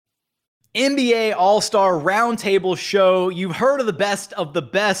NBA All-Star Roundtable show. You've heard of the best of the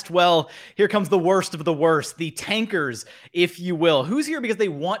best. Well, here comes the worst of the worst, the tankers, if you will. Who's here because they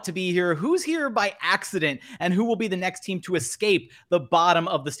want to be here? Who's here by accident? And who will be the next team to escape the bottom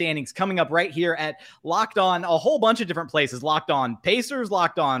of the standings? Coming up right here at Locked On, a whole bunch of different places. Locked On Pacers,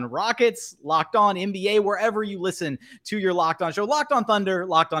 Locked On Rockets, Locked On NBA, wherever you listen to your Locked On show. Locked On Thunder,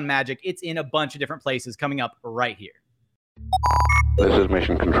 Locked On Magic. It's in a bunch of different places coming up right here. This is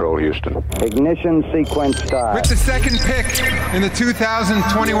Mission Control, Houston. Ignition sequence start. With the second pick in the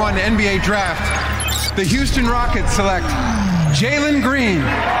 2021 NBA Draft, the Houston Rockets select Jalen Green.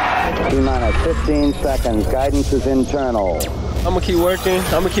 T-minus 15 seconds. Guidance is internal. I'm going to keep working.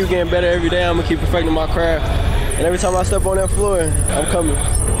 I'm going to keep getting better every day. I'm going to keep perfecting my craft. And every time I step on that floor, I'm coming.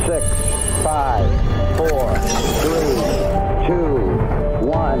 6, 5, 4, 3, 2,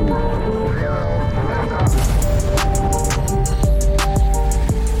 1.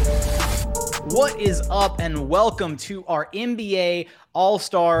 What is up, and welcome to our NBA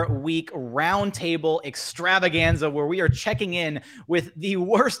All-Star Week Roundtable Extravaganza, where we are checking in with the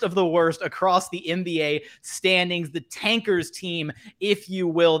worst of the worst across the NBA standings, the tankers team, if you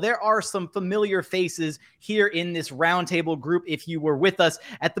will. There are some familiar faces here in this roundtable group if you were with us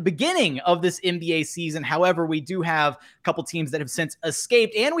at the beginning of this NBA season. However, we do have a couple teams that have since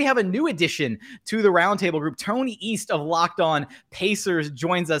escaped, and we have a new addition to the roundtable group. Tony East of Locked On Pacers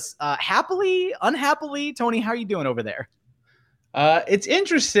joins us happily, unhappily. Tony, how are you doing over there? It's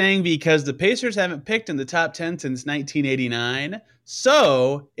interesting because the Pacers haven't picked in the top 10 since 1989.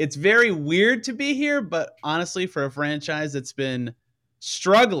 So it's very weird to be here. But honestly, for a franchise that's been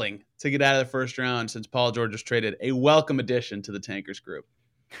struggling to get out of the first round since Paul George was traded, a welcome addition to the Tankers group.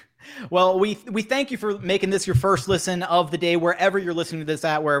 Well, we thank you for making this your first listen of the day, wherever you're listening to this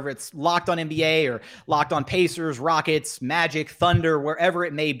at, wherever it's Locked On NBA or Locked On Pacers, Rockets, Magic, Thunder, wherever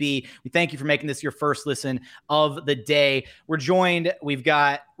it may be. We thank you for making this your first listen of the day. We've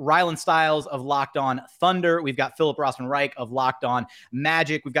got Rylan Stiles of Locked On Thunder. We've got Philip Rossman-Reich of Locked On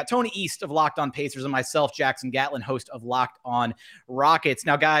Magic. We've got Tony East of Locked On Pacers, and myself, Jackson Gatlin, host of Locked On Rockets.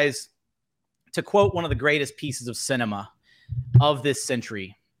 Now, guys, to quote one of the greatest pieces of cinema of this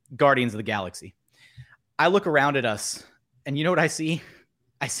century, Guardians of the Galaxy, I look around at us and you know what I see?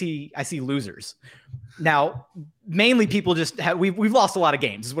 I see losers. Now, mainly people just we've lost a lot of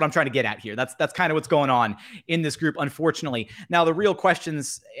games is what I'm trying to get at here. That's kind of what's going on in this group, unfortunately. Now, the real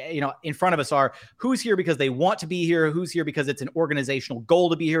questions, in front of us are who's here because they want to be here, who's here because it's an organizational goal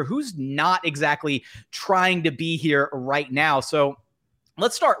to be here, who's not exactly trying to be here right now. So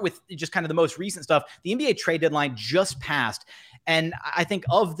let's start with just kind of the most recent stuff. The NBA trade deadline just passed. And I think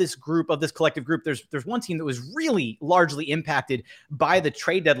of this group, of this collective group, there's one team that was really largely impacted by the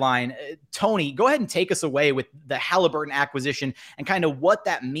trade deadline. Tony, go ahead and take us away with the Halliburton acquisition and kind of what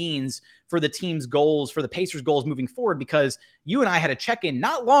that means for the team's goals, for the Pacers' goals moving forward, because you and I had a check-in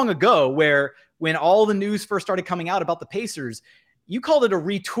not long ago where when all the news first started coming out about the Pacers, you called it a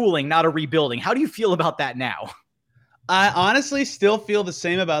retooling, not a rebuilding. How do you feel about that now? I honestly still feel the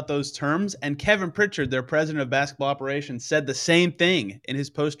same about those terms, and Kevin Pritchard, their president of basketball operations, said the same thing in his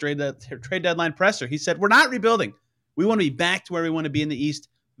post-trade deadline presser. He said, we're not rebuilding. We want to be back to where we want to be in the East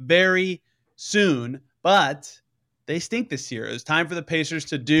very soon, but they stink this year. It's time for the Pacers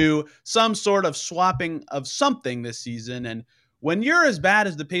to do some sort of swapping of something this season, and when you're as bad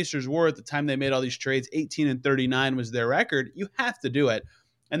as the Pacers were at the time they made all these trades, 18-39 was their record, you have to do it.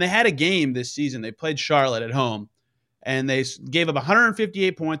 And they had a game this season. They played Charlotte at home, and they gave up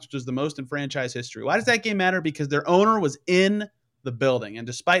 158 points, which was the most in franchise history. Why does that game matter? Because their owner was in the building. And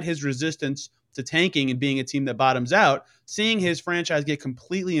despite his resistance to tanking and being a team that bottoms out, seeing his franchise get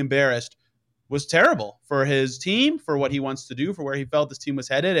completely embarrassed was terrible for his team, for what he wants to do, for where he felt this team was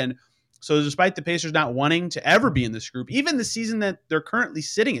headed. And so despite the Pacers not wanting to ever be in this group, even the season that they're currently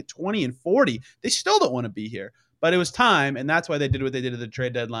sitting at 20-40, they still don't want to be here. But it was time, and that's why they did what they did at the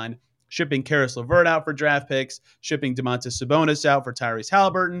trade deadline. Shipping Karis LeVert out for draft picks, shipping Domantas Sabonis out for Tyrese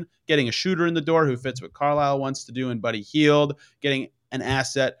Halliburton, getting a shooter in the door who fits what Carlisle wants to do in Buddy Hield, getting an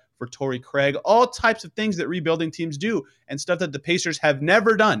asset for Torrey Craig, all types of things that rebuilding teams do and stuff that the Pacers have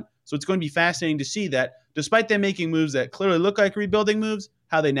never done. So it's going to be fascinating to see that despite them making moves that clearly look like rebuilding moves,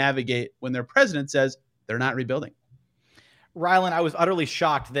 how they navigate when their president says they're not rebuilding. Rylan, I was utterly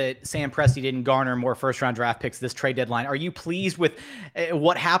shocked that Sam Presti didn't garner more first-round draft picks this trade deadline. Are you pleased with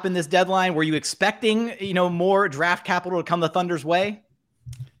what happened this deadline? Were you expecting, more draft capital to come the Thunder's way?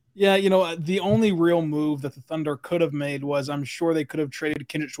 Yeah, the only real move that the Thunder could have made was I'm sure they could have traded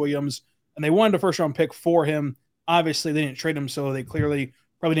Kenrich Williams, and they wanted a first-round pick for him. Obviously, they didn't trade him, so they clearly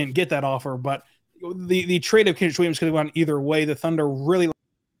probably didn't get that offer. But the trade of Kenrich Williams could have gone either way. The Thunder really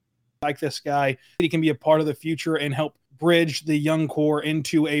like this guy. He can be a part of the future and help bridge the young core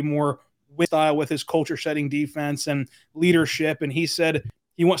into a more style with his culture-setting defense and leadership. And he said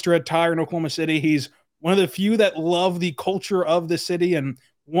he wants to retire in Oklahoma City. He's one of the few that love the culture of the city and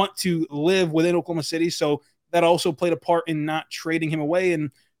want to live within Oklahoma City. So that also played a part in not trading him away.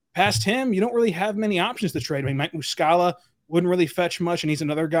 And past him, you don't really have many options to trade. I mean, Mike Muscala wouldn't really fetch much, and he's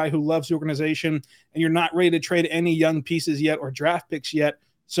another guy who loves the organization, and you're not ready to trade any young pieces yet or draft picks yet.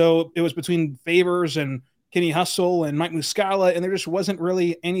 So it was between Favors and Kenny Hustle and Mike Muscala, and there just wasn't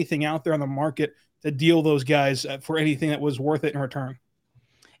really anything out there on the market to deal those guys for anything that was worth it in return.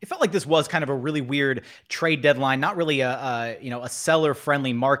 It felt like this was kind of a really weird trade deadline, not really a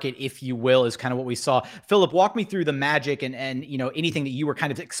seller-friendly market, if you will, is kind of what we saw. Philip, walk me through the Magic and anything that you were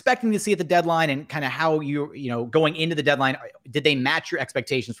kind of expecting to see at the deadline, and kind of how going into the deadline, did they match your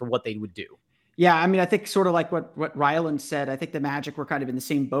expectations for what they would do? Yeah, I mean, I think sort of like what Ryland said, I think the Magic were kind of in the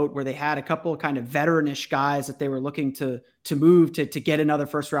same boat where they had a couple of kind of veteranish guys that they were looking to move to get another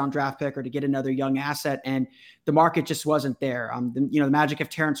first round draft pick or to get another young asset. And the market just wasn't there. The Magic have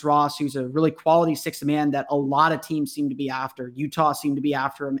Terrence Ross, who's a really quality sixth man that a lot of teams seem to be after. Utah seemed to be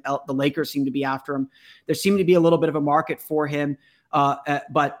after him. The Lakers seem to be after him. There seemed to be a little bit of a market for him.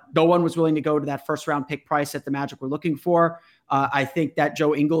 But no one was willing to go to that first round pick price that the Magic were looking for. I think that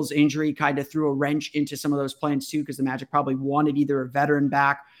Joe Ingles injury kind of threw a wrench into some of those plans too, because the Magic probably wanted either a veteran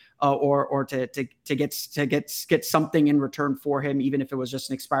back or to get something in return for him, even if it was just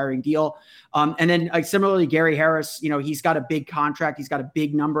an expiring deal. And then similarly, Gary Harris, he's got a big contract. He's got a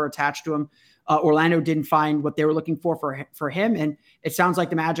big number attached to him. Orlando didn't find what they were looking for him. And it sounds like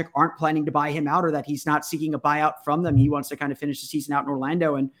the Magic aren't planning to buy him out, or that he's not seeking a buyout from them. He wants to kind of finish the season out in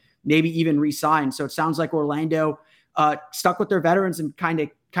Orlando and maybe even re-sign. So it sounds like Orlando stuck with their veterans and kind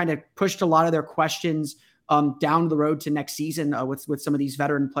of pushed a lot of their questions down the road to next season with some of these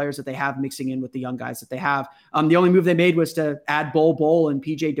veteran players that they have mixing in with the young guys that they have. The only move they made was to add Bol and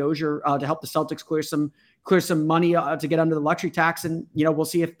PJ Dozier to help the Celtics clear some money to get under the luxury tax. And, we'll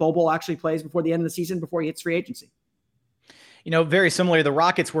see if Bol actually plays before the end of the season, before he hits free agency. Very similar, the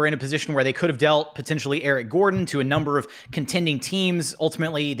Rockets were in a position where they could have dealt potentially Eric Gordon to a number of contending teams.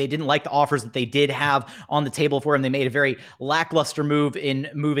 Ultimately, they didn't like the offers that they did have on the table for him. They made a very lackluster move in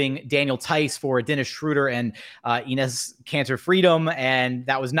moving Daniel Tice for Dennis Schroeder and Enes Kanter-Freedom, and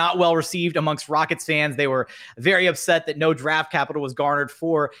that was not well received amongst Rockets fans. They were very upset that no draft capital was garnered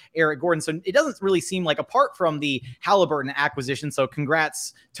for Eric Gordon. So it doesn't really seem like, apart from the Halliburton acquisition, so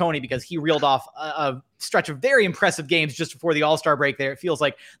congrats, Tony, because he reeled off a stretch of very impressive games just before the All-Star break there. It feels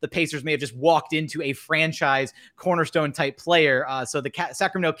like the Pacers may have just walked into a franchise cornerstone type player. So the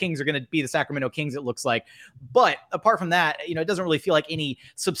Sacramento Kings are going to be the Sacramento Kings, it looks like. But apart from that, it doesn't really feel like any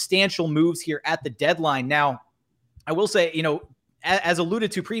substantial moves here at the deadline. Now, I will say, as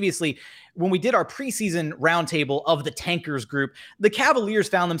alluded to previously, when we did our preseason roundtable of the tankers group, the Cavaliers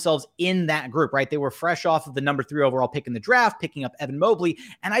found themselves in that group, right? They were fresh off of the number 3 overall pick in the draft, picking up Evan Mobley.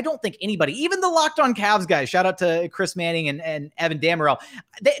 And I don't think anybody, even the Locked On Cavs guys, shout out to Chris Manning and Evan Damerel,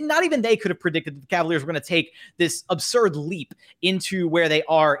 not even they could have predicted that the Cavaliers were going to take this absurd leap into where they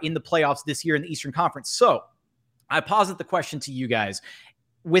are in the playoffs this year in the Eastern Conference. So I posit the question to you guys.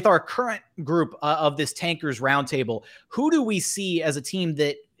 With our current group of this tankers roundtable, who do we see as a team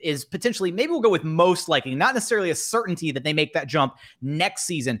that is potentially, maybe we'll go with most likely, not necessarily a certainty that they make that jump next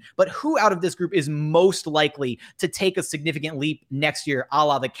season, but who out of this group is most likely to take a significant leap next year, a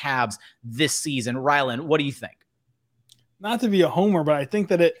la the Cavs this season? Ryland, what do you think? Not to be a homer, but I think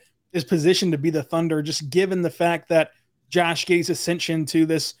that it is positioned to be the Thunder, just given the fact that Josh Giddey's ascension to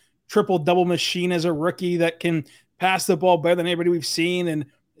this triple-double machine as a rookie that can pass the ball better than anybody we've seen, and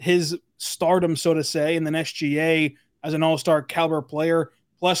his stardom, so to say, in the SGA as an all-star caliber player,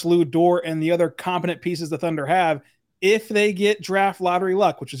 plus Lou Dort and the other competent pieces the Thunder have, if they get draft lottery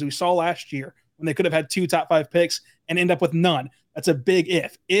luck, which is we saw last year when they could have had 2 top 5 picks and end up with none. That's a big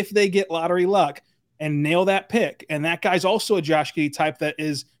if. If they get lottery luck and nail that pick, and that guy's also a Josh Giddey type that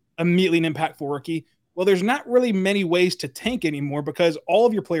is immediately an impactful rookie, well, there's not really many ways to tank anymore because all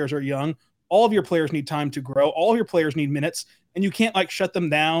of your players are young. All of your players need time to grow. All of your players need minutes, and you can't shut them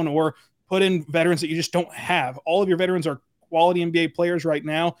down or put in veterans that you just don't have. All of your veterans are quality NBA players right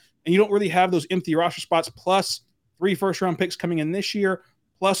now, and you don't really have those empty roster spots, plus 3 first-round picks coming in this year,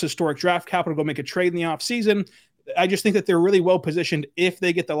 plus historic draft capital to go make a trade in the offseason. I just think that they're really well-positioned if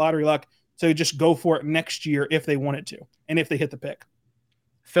they get the lottery luck to just go for it next year if they wanted to, and if they hit the pick.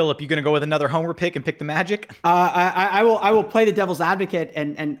 Philip, you going to go with another homer pick and pick the Magic? I will play the devil's advocate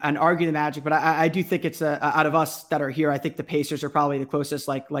and argue the Magic, but I do think it's out of us that are here. I think the Pacers are probably the closest.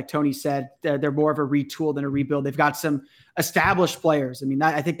 Like Tony said, they're more of a retool than a rebuild. They've got some established players. I mean,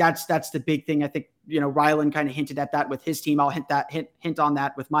 I think that's the big thing. I think Rylan kind of hinted at that with his team. I'll hint on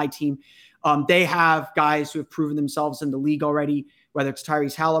that with my team. They have guys who have proven themselves in the league already, whether it's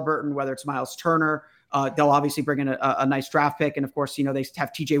Tyrese Halliburton, whether it's Miles Turner. They'll obviously bring in a nice draft pick. And of course, they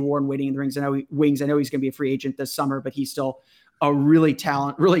have TJ Warren waiting in the rings. I know he's going to be a free agent this summer, but he's still a really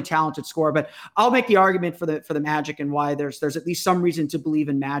talented scorer. But I'll make the argument for the Magic and why there's at least some reason to believe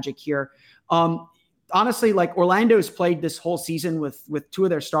in Magic here. Honestly, like Orlando's played this whole season with two of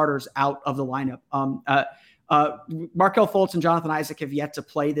their starters out of the lineup. Markelle Fultz and Jonathan Isaac have yet to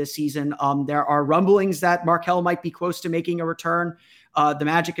play this season. There are rumblings that Markelle might be close to making a return. The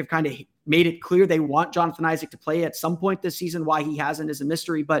Magic have kind of made it clear they want Jonathan Isaac to play at some point this season. Why he hasn't is a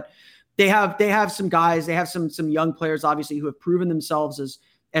mystery, but they have some guys, they have some young players, obviously, who have proven themselves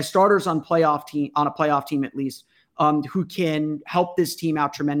as starters on a playoff team at least, who can help this team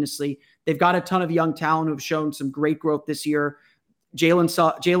out tremendously. They've got a ton of young talent who have shown some great growth this year.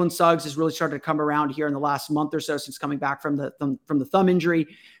 Jalen Suggs has really started to come around here in the last month or so since coming back from the thumb injury.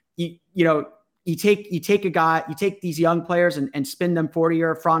 You take these young players and spin them 40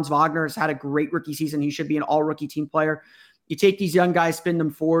 year. Franz Wagner has had a great rookie season. He should be an all rookie team player. You take these young guys, spin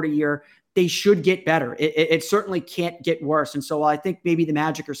them 40 year. They should get better. It certainly can't get worse. And so I think maybe the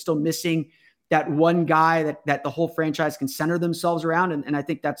Magic are still missing that one guy that the whole franchise can center themselves around. And I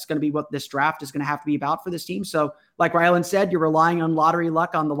think that's going to be what this draft is going to have to be about for this team. So like Rylan said, you're relying on lottery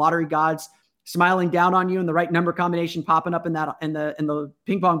luck, on the lottery gods smiling down on you and the right number combination popping up in the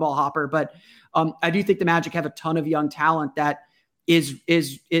ping pong ball hopper. But I do think the Magic have a ton of young talent that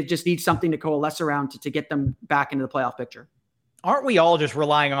it just needs something to coalesce around to get them back into the playoff picture. Aren't we all just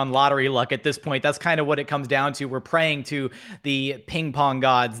relying on lottery luck at this point? That's kind of what it comes down to. We're praying to the ping pong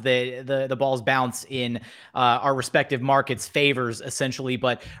gods, the balls bounce in our respective markets' favors, essentially.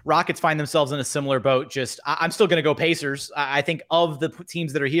 But Rockets find themselves in a similar boat. I'm still going to go Pacers. I think of the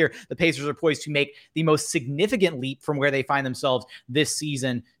teams that are here, the Pacers are poised to make the most significant leap from where they find themselves this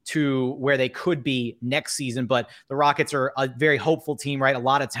season to where they could be next season. But the Rockets are a very hopeful team, right? A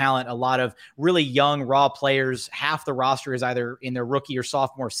lot of talent, a lot of really young, raw players. Half the roster is either in their rookie or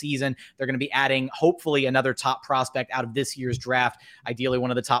sophomore season. They're going to be adding, hopefully, another top prospect out of this year's draft, ideally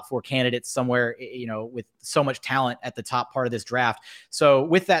one of the top 4 candidates somewhere, with so much talent at the top part of this draft. So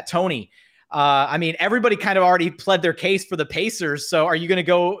with that, Tony, everybody kind of already pled their case for the Pacers. So are you going to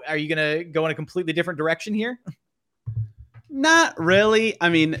go in a completely different direction here? Not really. I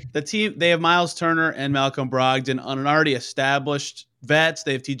mean, the team, they have Miles Turner and Malcolm Brogdon on an already established vets.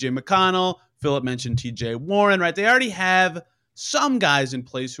 They have TJ McConnell. Philip mentioned TJ Warren, right? They already have some guys in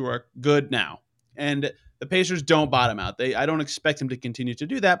place who are good now. And the Pacers don't bottom out. I don't expect them to continue to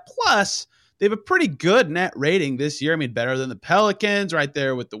do that. Plus, they have a pretty good net rating this year. I mean, better than the Pelicans, right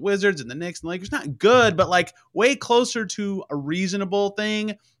there with the Wizards and the Knicks and the Lakers. Not good, but like way closer to a reasonable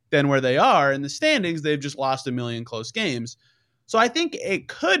thing than where they are in the standings. They've just lost a million close games. So I think it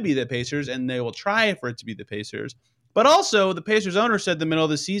could be the Pacers, and they will try for it to be the Pacers. But also, the Pacers owner said in the middle of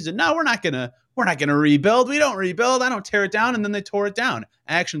the season, no, we're not gonna rebuild. We don't rebuild. I don't tear it down. And then they tore it down.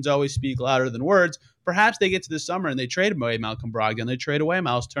 Actions always speak louder than words. Perhaps they get to this summer and they trade away Malcolm Brogdon, they trade away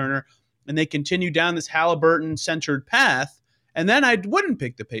Miles Turner, and they continue down this Halliburton-centered path. And then I wouldn't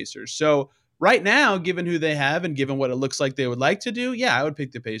pick the Pacers. So right now, given who they have and given what it looks like they would like to do, yeah, I would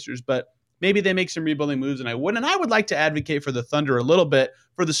pick the Pacers. But maybe they make some rebuilding moves and I wouldn't. And I would like to advocate for the Thunder a little bit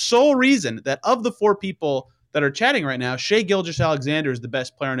for the sole reason that of the 4 people that are chatting right now, Shai Gilgeous-Alexander is the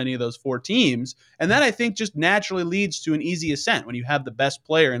best player on any of those 4 teams. And that, I think, just naturally leads to an easy ascent when you have the best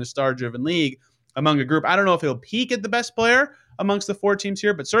player in a star-driven league among a group. I don't know if he'll peak at the best player amongst the 4 teams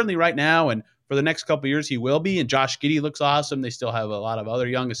here, but certainly right now and for the next couple of years he will be. And Josh Giddey looks awesome. They still have a lot of other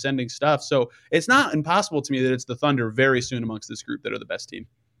young ascending stuff. So it's not impossible to me that it's the Thunder very soon amongst this group that are the best team.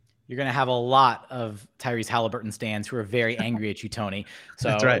 You're going to have a lot of Tyrese Halliburton stands who are very angry at you, Tony. So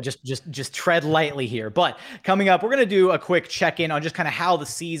that's right. just tread lightly here. But coming up, we're going to do a quick check-in on just kind of how the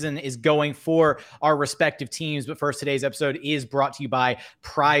season is going for our respective teams. But first, today's episode is brought to you by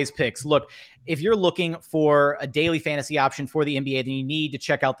Prize Picks. Look, if you're looking for a daily fantasy option for the NBA, then you need to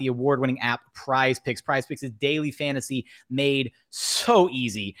check out the award-winning app Prize Picks. Prize Picks is daily fantasy made so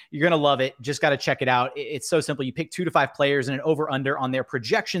easy. You're going to love it. Just got to check it out. It's so simple. You pick 2 to 5 players and an over-under on their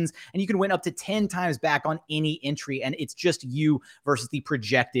projections, and you can win up to 10 times back on any entry, and it's just you versus the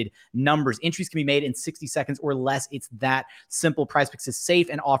projected numbers. Entries can be made in 60 seconds or less. It's that simple. Prize Picks is safe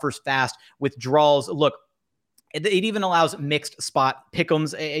and offers fast withdrawals. Look, It even allows mixed spot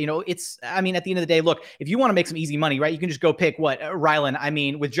pick'ems. I mean, at the end of the day, look, if you want to make some easy money, right, you can just go pick Rylan. I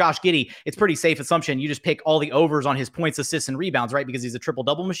mean, with Josh Giddey, it's pretty safe assumption. You just pick all the overs on his points, assists, and rebounds, right? Because he's a triple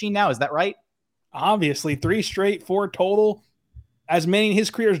double machine now. Is that right? Obviously, 3 straight, 4 total. As many in his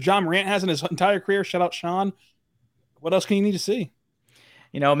career as John Morant has in his entire career. Shout out Sean. What else can you need to see?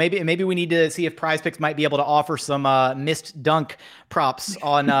 Maybe we need to see if PrizePicks might be able to offer some missed dunk props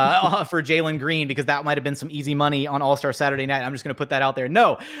on for Jalen Green, because that might have been some easy money on All-Star Saturday night. I'm just going to put that out there.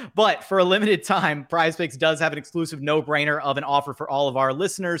 No, but for a limited time, PrizePicks does have an exclusive no-brainer of an offer for all of our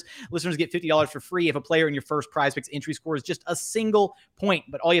listeners. Listeners get $50 for free if a player in your first PrizePicks entry scores just a single point.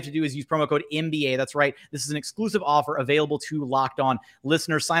 But all you have to do is use promo code NBA. That's right. This is an exclusive offer available to Locked On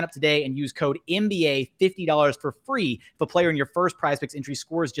listeners. Sign up today and use code NBA, $50 for free if a player in your first PrizePicks entry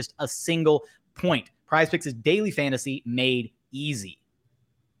scores just a single point. PrizePicks is daily fantasy made easy.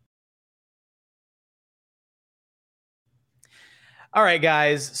 All right,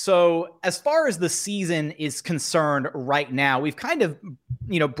 guys. So as far as the season is concerned right now, we've kind of,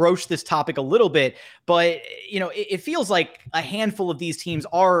 broached this topic a little bit, but, it feels like a handful of these teams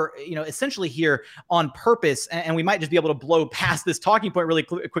are, essentially here on purpose. And we might just be able to blow past this talking point really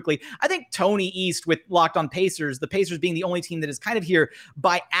quickly. I think Tony East with Locked On Pacers, the Pacers being the only team that is kind of here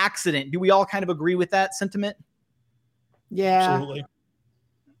by accident. Do we all kind of agree with that sentiment? Yeah. Absolutely.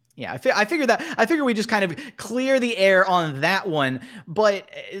 Yeah, I figure we just kind of clear the air on that one. But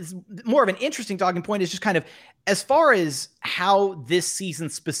it's more of an interesting talking point is just kind of as far as how this season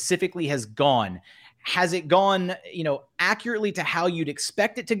specifically has gone. Has it gone, accurately to how you'd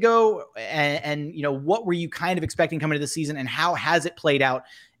expect it to go? And what were you kind of expecting coming to the season, and how has it played out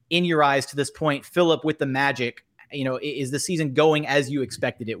in your eyes to this point? Philip, with the Magic, is the season going as you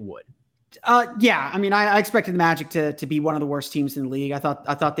expected it would? Yeah. I mean, I expected the Magic to be one of the worst teams in the league. I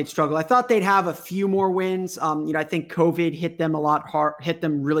thought they'd struggle. I thought they'd have a few more wins. I think COVID hit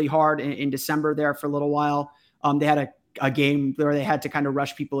them really hard in December there for a little while. They had a game where they had to kind of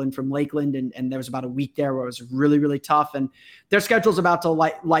rush people in from Lakeland, and there was about a week there where it was really, really tough. And their schedule's about to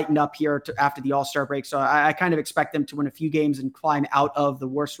lighten up here after the All-Star break. So I kind of expect them to win a few games and climb out of the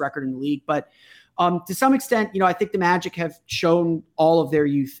worst record in the league. But to some extent, I think the Magic have shown all of their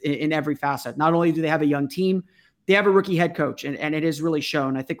youth in every facet. Not only do they have a young team, they have a rookie head coach, and it is really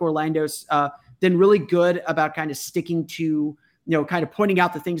shown. I think Orlando's been really good about kind of sticking to, kind of pointing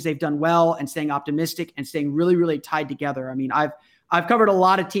out the things they've done well and staying optimistic and staying really, really tied together. I mean, I've covered a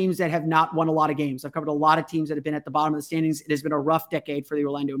lot of teams that have not won a lot of games. I've covered a lot of teams that have been at the bottom of the standings. It has been a rough decade for the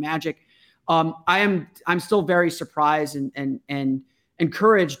Orlando Magic. I'm still very surprised and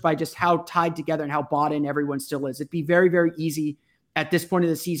encouraged by just how tied together and how bought in everyone still is. It'd be very, very easy at this point of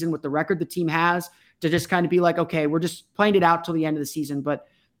the season with the record the team has to just kind of be like, okay, we're just playing it out till the end of the season. But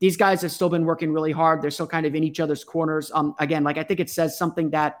these guys have still been working really hard. They're still kind of in each other's corners. Again, I think it says something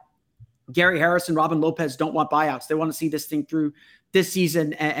that Gary Harris and Robin Lopez don't want buyouts. They want to see this thing through this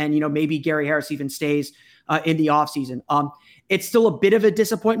season. And maybe Gary Harris even stays in the offseason. It's still a bit of a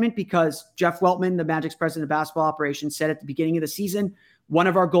disappointment because Jeff Weltman, the Magic's president of basketball operations, said at the beginning of the season, one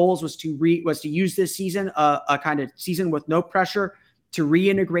of our goals was to use this season, a kind of season with no pressure, to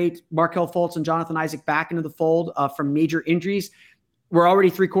reintegrate Markelle Fultz and Jonathan Isaac back into the fold from major injuries. We're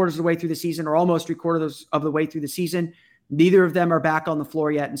already 3/4 of the way through the season, or almost 3/4 of the way through the season. Neither of them are back on the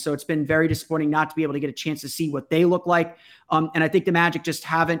floor yet. And so it's been very disappointing not to be able to get a chance to see what they look like. And I think the Magic just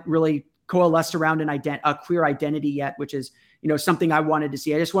haven't really coalesced around a clear identity yet, which is, something I wanted to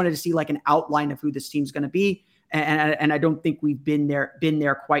see. I just wanted to see like an outline of who this team's going to be. And I don't think we've been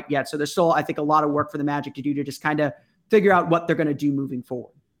there quite yet. So there's still, I think, a lot of work for the Magic to do to just kind of figure out what they're going to do moving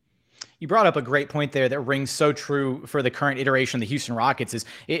forward. You brought up a great point there that rings so true for the current iteration of the Houston Rockets. Is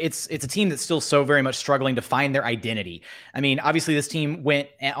it's a team that's still so very much struggling to find their identity. I mean, obviously this team went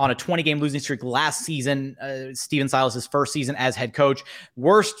on a 20-game losing streak last season, Steven Silas' first season as head coach,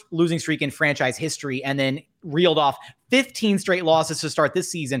 worst losing streak in franchise history, and then reeled off 15 straight losses to start this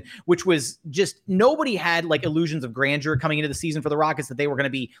season, which was just, nobody had like illusions of grandeur coming into the season for the Rockets that they were going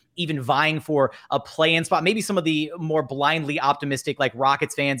to be even vying for a play-in spot. Maybe some of the more blindly optimistic like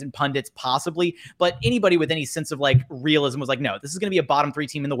Rockets fans and pundits possibly, but anybody with any sense of like realism was like, no, this is going to be a bottom 3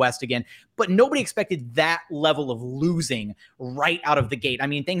 team in the West again. But nobody expected that level of losing right out of the gate. I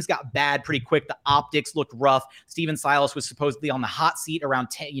mean, things got bad pretty quick. The optics looked rough. Steven Silas was supposedly on the hot seat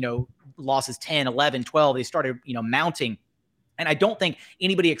around 10, losses 10, 11, 12. They started, mounting. And I don't think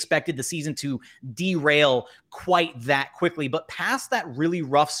anybody expected the season to derail quite that quickly. But past that really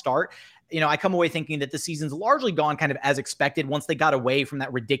rough start, I come away thinking that the season's largely gone kind of as expected. Once they got away from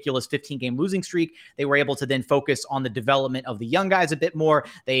that ridiculous 15-game losing streak, they were able to then focus on the development of the young guys a bit more.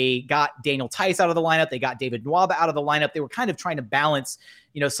 They got Daniel Tice out of the lineup. They got David Nwaba out of the lineup. They were kind of trying to balance,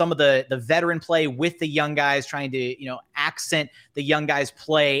 some of the veteran play with the young guys, trying to, accent the young guys'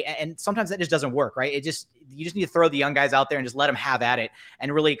 play. And sometimes that just doesn't work, right? You just need to throw the young guys out there and just let them have at it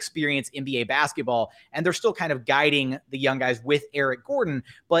and really experience NBA basketball. And they're still kind of guiding the young guys with Eric Gordon,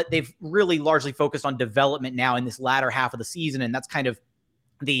 but they've really largely focused on development now in this latter half of the season. And that's kind of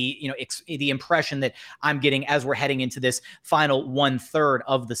the impression that I'm getting as we're heading into this final 1/3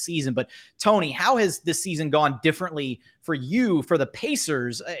 of the season. But Tony, how has this season gone differently for you, for the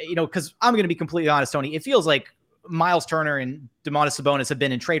Pacers? Because I'm going to be completely honest, Tony, it feels like Miles Turner and Domantas Sabonis have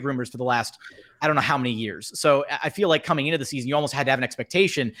been in trade rumors for the last, I don't know how many years. So I feel like coming into the season, you almost had to have an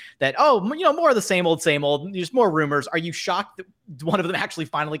expectation that, more of the same old, just more rumors. Are you shocked that one of them actually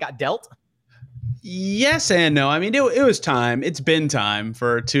finally got dealt? Yes and no. I mean, it was time. It's been time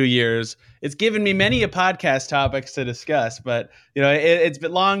for 2 years. It's given me many a podcast topics to discuss, but it's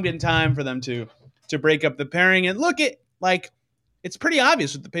long been time for them to break up the pairing. And look, it's pretty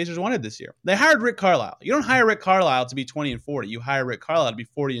obvious what the Pacers wanted this year. They hired Rick Carlisle. You don't hire Rick Carlisle to be 20 and 40. You hire Rick Carlisle to be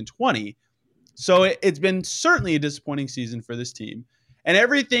 40 and 20. So it's been certainly a disappointing season for this team. And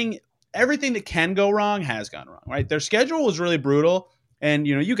everything that can go wrong has gone wrong, right? Their schedule was really brutal. And,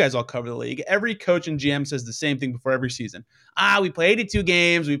 you guys all cover the league. Every coach and GM says the same thing before every season. We play 82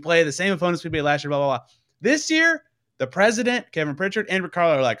 games. We play the same opponents we played last year, blah, blah, blah. This year, the president, Kevin Pritchard, and Rick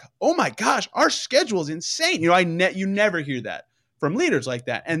Carlisle are like, oh my gosh, our schedule is insane. You never hear that from leaders like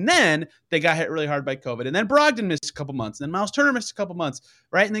that. And then they got hit really hard by COVID. And then Brogdon missed a couple months. And then Miles Turner missed a couple months,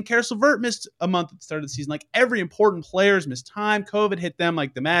 right? And then Karis LeVert missed a month at the start of the season. Like every important player's missed time. COVID hit them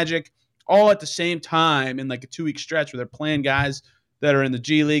like the Magic, all at the same time in like a 2-week stretch where they're playing guys that are in the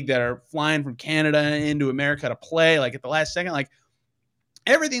G League, that are flying from Canada into America to play, like at the last second. Like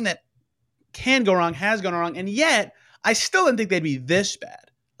everything that can go wrong has gone wrong. And yet, I still didn't think they'd be this bad.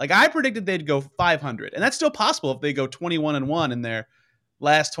 Like I predicted they'd go 500. And that's still possible if they go 21-1 in their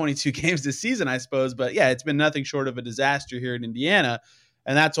last 22 games this season, I suppose. But yeah, it's been nothing short of a disaster here in Indiana.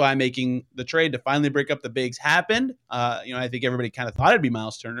 And that's why making the trade to finally break up the bigs happened. I think everybody kind of thought it'd be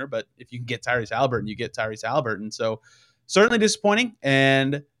Miles Turner, but if you can get Tyrese Haliburton, you get Tyrese Haliburton. So certainly disappointing,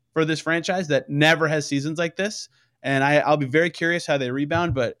 and for this franchise that never has seasons like this. And I'll be very curious how they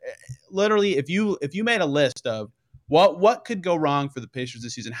rebound. But literally, if you made a list of what could go wrong for the Pacers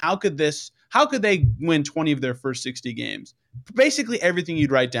this season, how could they win 20 of their first 60 games? Basically, everything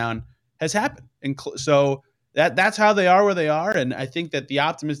you'd write down has happened, and so that's how they are where they are. And I think that the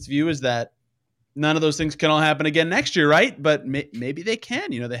optimist view is that none of those things can all happen again next year, right? But maybe they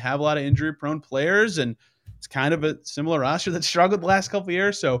can. They have a lot of injury-prone players, and it's kind of a similar roster that struggled the last couple of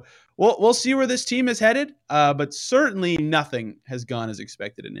years. So we'll see where this team is headed. But certainly nothing has gone as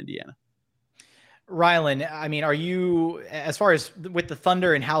expected in Indiana. Rylan, I mean, are you, as far as with the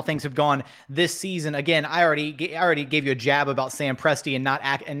Thunder and how things have gone this season? Again, I already gave you a jab about Sam Presti and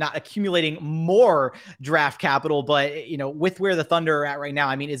not accumulating more draft capital. But with where the Thunder are at right now,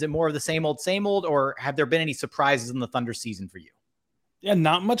 I mean, is it more of the same old, or have there been any surprises in the Thunder season for you? Yeah,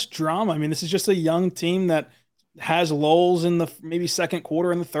 not much drama. I mean, this is just a young team that has lulls in the maybe second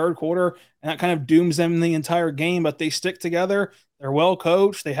quarter and the third quarter, and that kind of dooms them the entire game. But they stick together. They're well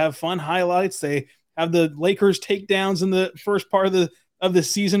coached. They have fun highlights. They have the Lakers takedowns in the first part of the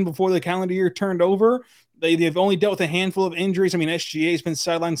season before the calendar year turned over. They've only dealt with a handful of injuries. I mean, SGA has been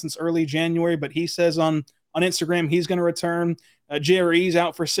sidelined since early January, but he says on Instagram he's going to return. JRE's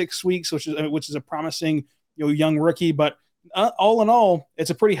out for 6 weeks, which is a promising young rookie. But all in all,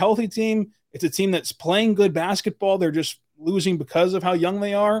 it's a pretty healthy team. It's a team that's playing good basketball. They're just losing because of how young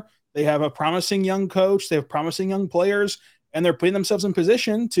they are. They have a promising young coach. They have promising young players, and they're putting themselves in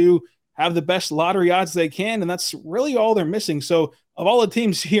position to have the best lottery odds they can, and that's really all they're missing. So of all the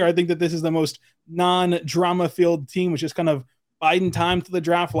teams here, I think that this is the most non-drama-filled team, which is kind of biding time to the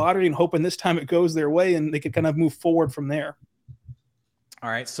draft lottery and hoping this time it goes their way and they could kind of move forward from there. All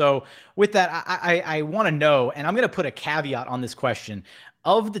right. So with that, I want to know, and I'm going to put a caveat on this question.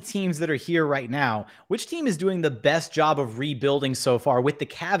 Of the teams that are here right now, which team is doing the best job of rebuilding so far, with the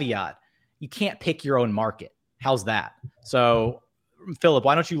caveat you can't pick your own market? How's that? So, Philip,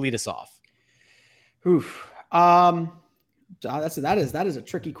 why don't you lead us off? Oof. That is a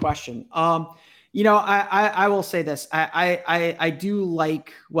tricky question. I will say this. I do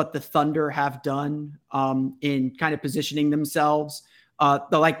like what the Thunder have done in kind of positioning themselves.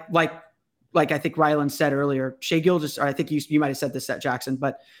 Like like I think Ryland said earlier, Shea Gilgeous, or I think you might have said this at Jackson,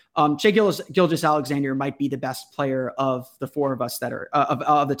 but Shea Gilgeous-Alexander might be the best player of the four of us that are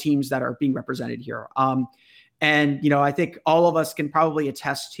of the teams that are being represented here. And, I think all of us can probably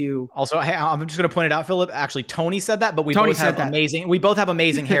attest to. Also, hey, I'm just going to point it out, Philip. Actually, Tony said that, but we both have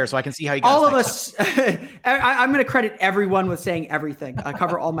amazing hair. So I can see how you guys. All of us. I'm going to credit everyone with saying everything. I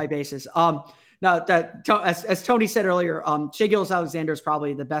cover all my bases. Now, as Tony said earlier, Shea Gilgeous-Alexander is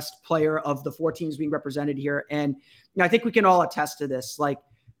probably the best player of the four teams being represented here. And I think we can all attest to this. Like,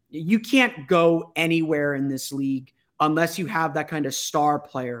 you can't go anywhere in this league unless you have that kind of star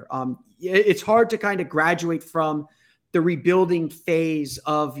player. It's hard to kind of graduate from the rebuilding phase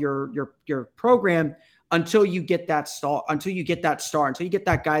of your program until you get that star, until you get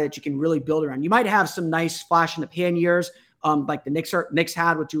that guy that you can really build around. You might have some nice flash in the pan years, like the Knicks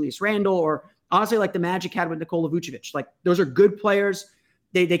had with Julius Randle, or honestly, like the Magic had with Nikola Vucevic. Like, those are good players.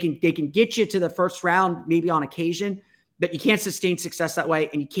 They can get you to the first round maybe on occasion, but you can't sustain success that way,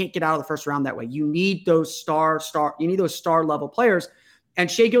 and you can't get out of the first round that way. You need those star level players. And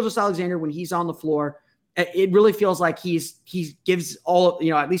Shea Gilgeous-Alexander, when he's on the floor, it really feels like he gives all,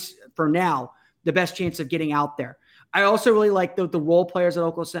 at least for now, the best chance of getting out there. I also really like the role players that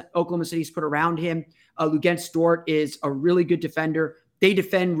Oklahoma City's put around him. Luguentz Dort is a really good defender. They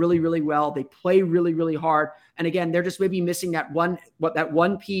defend really, really well. They play really, really hard. And again, they're just maybe missing that one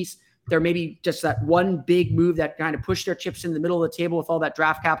piece. They're maybe just that one big move that kind of pushed their chips in the middle of the table with all that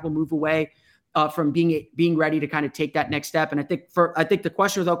draft capital move away from being ready to kind of take that next step. And I think the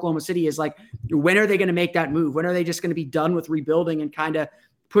question with Oklahoma City is like, when are they going to make that move? When are they just going to be done with rebuilding and kind of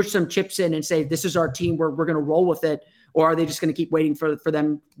push some chips in and say, this is our team, we're going to roll with it? Or are they just going to keep waiting for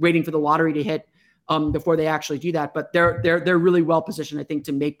the lottery to hit before they actually do that? But they're really well positioned, I think,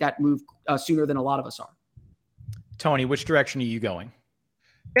 to make that move sooner than a lot of us are. Tony, which direction are you going?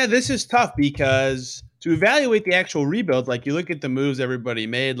 Yeah, this is tough because to evaluate the actual rebuild, like you look at the moves everybody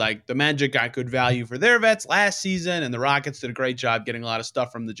made, like the Magic got good value for their vets last season, and the Rockets did a great job getting a lot of stuff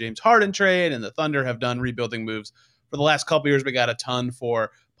from the James Harden trade, and the Thunder have done rebuilding moves for the last couple of years. We got a ton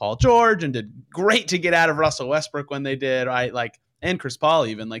for Paul George and did great to get out of Russell Westbrook when they did, right? Like, and Chris Paul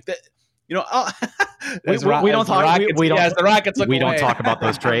even, like that. We don't talk about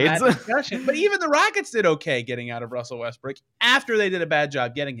those trades. But even the Rockets did okay getting out of Russell Westbrook after they did a bad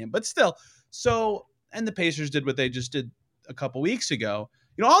job getting him. But still, and the Pacers did what they just did a couple weeks ago.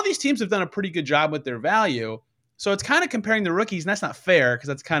 All these teams have done a pretty good job with their value. So it's kind of comparing the rookies, and that's not fair because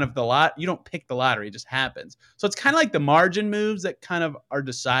that's kind of the lot. You don't pick the lottery, it just happens. So it's kind of like the margin moves that kind of are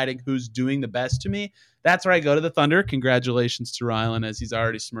deciding who's doing the best to me. That's where I go to the Thunder. Congratulations to Rylan, as he's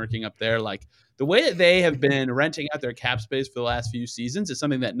already smirking up there. Like, the way that they have been renting out their cap space for the last few seasons is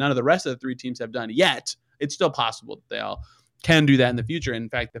something that none of the rest of the three teams have done yet. It's still possible that they all can do that in the future. In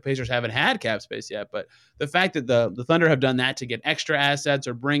fact, the Pacers haven't had cap space yet. But the fact that the Thunder have done that to get extra assets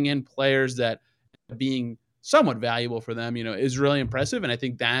or bring in players that being somewhat valuable for them, is really impressive. And I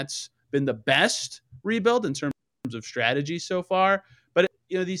think that's been the best rebuild in terms of strategy so far. But,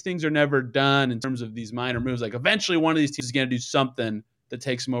 these things are never done in terms of these minor moves. Like, eventually one of these teams is going to do something that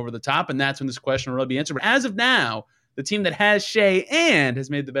takes them over the top, and that's when this question will really be answered. But as of now, the team that has Shea and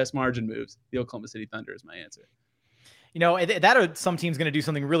has made the best margin moves, the Oklahoma City Thunder, is my answer. That or some team's going to do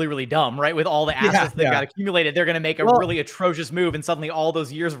something really, really dumb, right? With all the assets they've got accumulated, they're going to make a really atrocious move, and suddenly all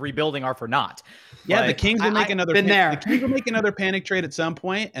those years of rebuilding are for naught. Yeah, the Kings will make another. The Kings will make another panic trade at some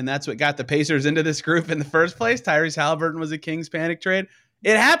point, and that's what got the Pacers into this group in the first place. Tyrese Halliburton was a Kings panic trade.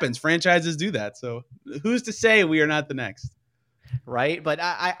 It happens. Franchises do that. So who's to say we are not the next? Right. But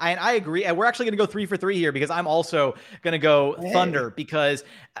I agree. And we're actually going to go 3 for 3 here because I'm also going to go Thunder because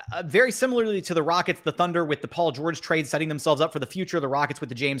very similarly to the Rockets, the Thunder with the Paul George trade setting themselves up for the future, the Rockets with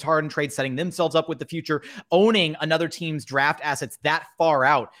the James Harden trade setting themselves up with the future, owning another team's draft assets that far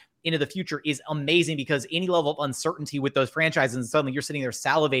out into the future is amazing because any level of uncertainty with those franchises, and suddenly you're sitting there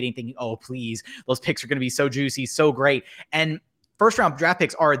salivating thinking, oh, please, those picks are going to be so juicy, so great. And first round draft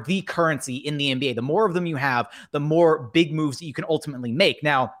picks are the currency in the NBA. The more of them you have, the more big moves that you can ultimately make.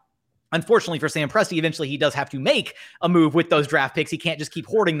 Now, unfortunately for Sam Presti, eventually he does have to make a move with those draft picks. He can't just keep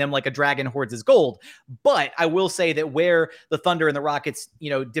hoarding them like a dragon hoards his gold. But I will say that where the Thunder and the Rockets,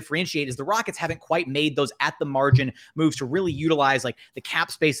 differentiate is the Rockets haven't quite made those at the margin moves to really utilize like the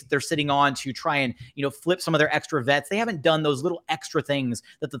cap space that they're sitting on to try and, flip some of their extra vets. They haven't done those little extra things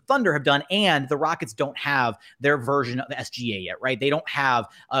that the Thunder have done. And the Rockets don't have their version of the SGA yet, right? They don't have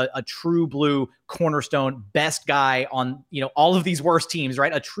a true blue cornerstone best guy on, all of these worst teams,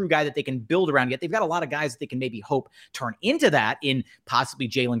 right? A true guy that they can build around. Yet they've got a lot of guys that they can maybe hope turn into that in possibly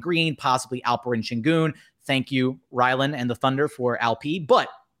Jalen Green, possibly Alperen Şengün. Thank you, Rylan and the Thunder, for Alp. But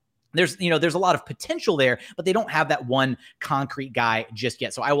there's a lot of potential there, but they don't have that one concrete guy just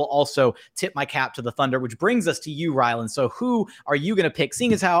yet. So I will also tip my cap to the Thunder, which brings us to you, Ryland. So who are you going to pick,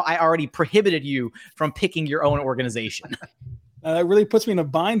 seeing as how I already prohibited you from picking your own organization? It really puts me in a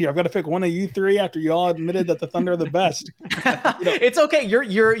bind here. I've got to pick one of you three after you all admitted that the Thunder are the best. It's okay.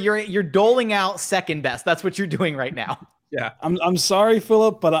 You're doling out second best. That's what you're doing right now. Yeah, I'm sorry,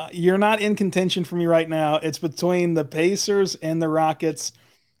 Philip, but you're not in contention for me right now. It's between the Pacers and the Rockets.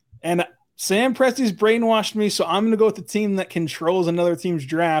 And Sam Presti's brainwashed me, so I'm going to go with the team that controls another team's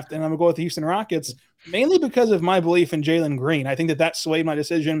draft, and I'm going to go with the Houston Rockets, mainly because of my belief in Jalen Green. I think that swayed my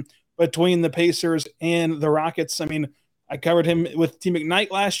decision between the Pacers and the Rockets. I mean, I covered him with Team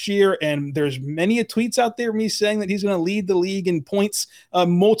McKnight last year, and there's many tweets out there me saying that he's going to lead the league in points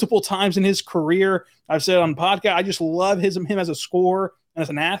multiple times in his career. I've said on podcast, I just love him as a scorer and as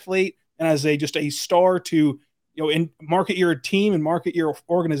an athlete and as just a star to market your team and market your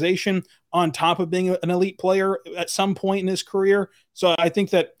organization on top of being an elite player at some point in his career. So I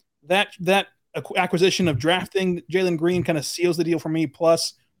think that acquisition of drafting Jalen Green kind of seals the deal for me.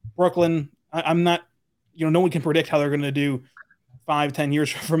 Plus Brooklyn, I'm not. No one can predict how they're going to do 5-10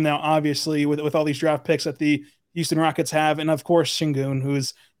 years from now, obviously, with all these draft picks that the Houston Rockets have. And, of course, Şengün,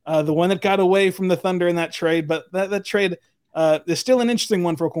 who's the one that got away from the Thunder in that trade. But that trade is still an interesting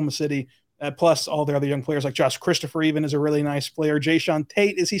one for Oklahoma City, plus all their other young players like Josh Christopher even is a really nice player. Jae'Sean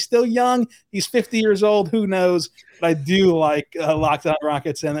Tate, is he still young? He's 50 years old. Who knows? But I do like Lockdown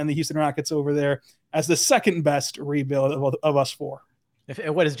Rockets and then the Houston Rockets over there as the second best rebuild of us four.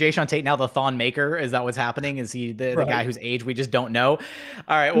 What is Jae'Sean Tate now, the Thon Maker? Is that what's happening? Is he the guy whose age we just don't know?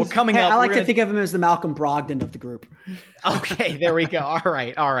 All right. Well, coming up, I like to think of him as the Malcolm Brogdon of the group. Okay, there we go. All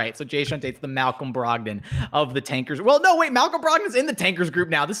right. So Jae'Sean Tate's the Malcolm Brogdon of the Tankers. Well, no, wait. Malcolm Brogdon's in the Tankers group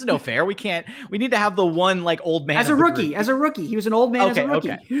now. This is no fair. We need to have the one old man as a rookie. As a rookie, he was an old man as a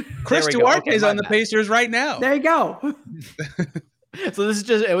rookie. Okay. Chris Duarte is on the Pacers right now. There you go. So this is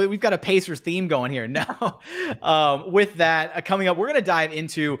just, we've got a Pacers theme going here. Now, with that coming up, we're going to dive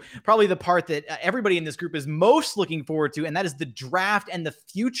into probably the part that everybody in this group is most looking forward to, and that is the draft and the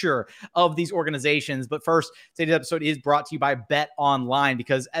future of these organizations. But first, today's episode is brought to you by Bet Online,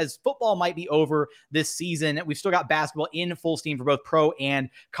 because as football might be over this season, we've still got basketball in full steam for both pro and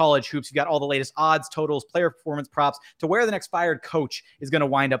college hoops. You've got all the latest odds, totals, player performance props to where the next fired coach is going to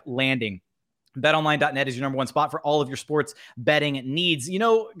wind up landing. BetOnline.net is your number one spot for all of your sports betting needs.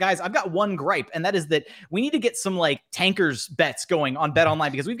 Guys, I've got one gripe, and that is that we need to get some tankers bets going on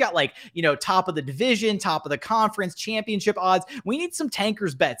BetOnline, because we've got top of the division, top of the conference, championship odds. We need some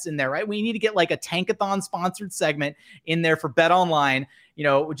tankers bets in there, right? We need to get a tankathon sponsored segment in there for BetOnline.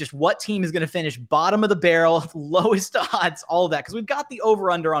 Just what team is going to finish bottom of the barrel, lowest odds, all of that. Because we've got the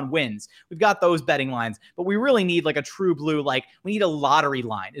over-under on wins. We've got those betting lines. But we really need a true blue, we need a lottery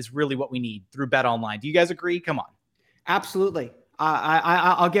line is really what we need through BetOnline. Do you guys agree? Come on. Absolutely.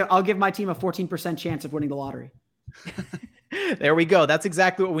 I'll give my team a 14% chance of winning the lottery. There we go. That's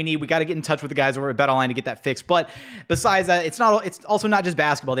exactly what we need. We got to get in touch with the guys over at BetOnline to get that fixed. But besides that, it's also not just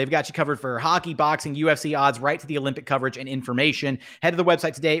basketball. They've got you covered for hockey, boxing, UFC odds, right to the Olympic coverage and information. Head to the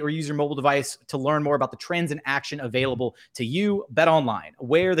website today or use your mobile device to learn more about the trends and action available to you. BetOnline,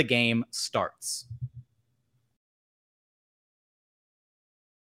 where the game starts.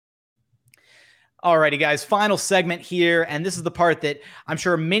 Alrighty, guys, final segment here. And this is the part that I'm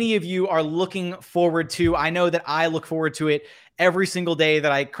sure many of you are looking forward to. I know that I look forward to it every single day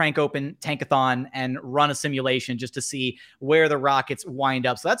that I crank open Tankathon and run a simulation just to see where the Rockets wind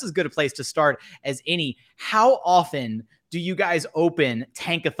up. So that's as good a place to start as any. How often do you guys open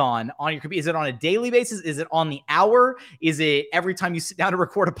Tankathon on your computer? Is it on a daily basis? Is it on the hour? Is it every time you sit down to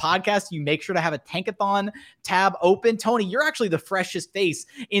record a podcast, you make sure to have a Tankathon tab open? Tony, you're actually the freshest face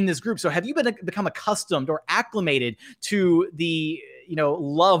in this group. So have you become accustomed or acclimated to the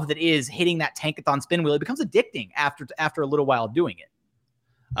love that is hitting that Tankathon spin wheel? It becomes addicting after a little while doing it.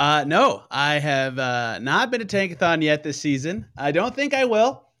 No, I have not been to Tankathon yet this season. I don't think I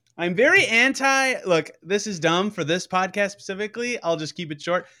will. I'm very look, this is dumb for this podcast specifically. I'll just keep it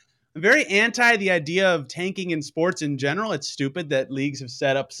short. I'm very anti the idea of tanking in sports in general. It's stupid that leagues have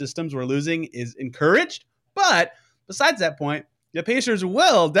set up systems where losing is encouraged. But besides that point, the Pacers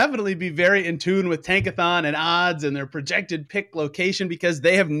will definitely be very in tune with Tankathon and odds and their projected pick location, because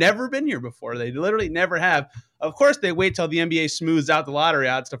they have never been here before. They literally never have. Of course, they wait till the NBA smooths out the lottery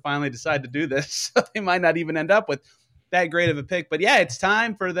odds to finally decide to do this. So they might not even end up with that great of a pick. But yeah, it's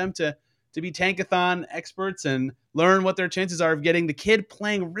time for them to be Tankathon experts and learn what their chances are of getting the kid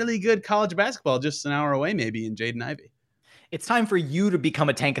playing really good college basketball just an hour away maybe in Jaden Ivey. It's time for you to become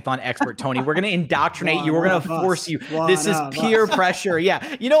a tankathon expert, Tony. We're going to indoctrinate you. We're going to force you. This is peer pressure.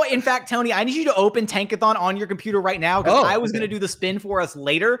 Yeah. You know what? In fact, Tony, I need you to open Tankathon on your computer right now because I was going to do the spin for us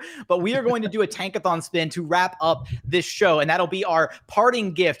later, but we are going to do a Tankathon spin to wrap up this show. And that'll be our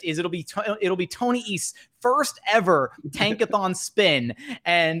parting gift it'll be Tony East's first ever Tankathon spin.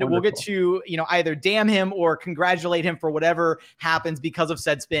 And Wonderful. We'll get to, either damn him or congratulate him for whatever happens because of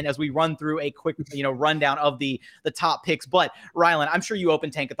said spin as we run through a quick, rundown of the top picks. But Rylan, I'm sure you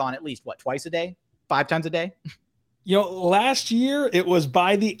open Tankathon at least twice a day, 5 times a day? Last year it was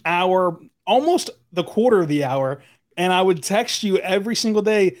by the hour, almost the quarter of the hour. And I would text you every single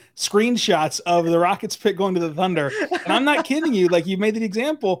day screenshots of the Rockets pick going to the Thunder. And I'm not kidding you. Like, you made the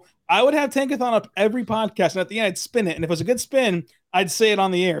example. I would have Tankathon up every podcast, and at the end I'd spin it. And if it was a good spin, I'd say it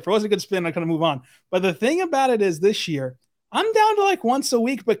on the air. If it wasn't a good spin, I'd kind of move on. But the thing about it is this year, I'm down to once a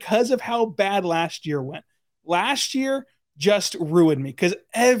week because of how bad last year went. Last year just ruined me because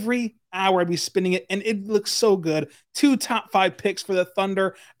every hour I'd be spinning it, and it looks so good. 2 top 5 picks for the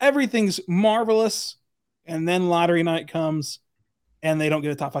Thunder. Everything's marvelous. And then lottery night comes, and they don't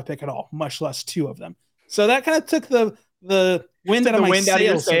get a top 5 pick at all, much less 2 of them. So that kind of took the wind out of my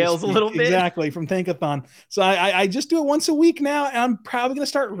sails a little bit. Exactly, from Tankathon. So I just do it once a week now, and I'm probably going to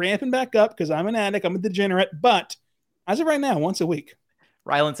start ramping back up because I'm an addict. I'm a degenerate. But as of right now, once a week.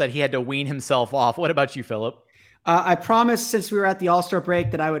 Rylan said he had to wean himself off. What about you, Philip? I promised, since we were at the All-Star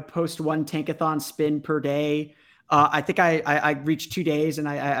break, that I would post 1 Tankathon spin per day. I think I reached 2 days, and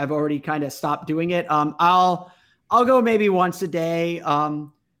I've already kind of stopped doing it. I'll go maybe once a day.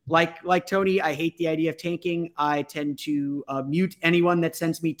 Like Tony, I hate the idea of tanking. I tend to mute anyone that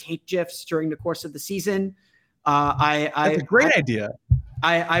sends me tank gifs during the course of the season. That's a great idea.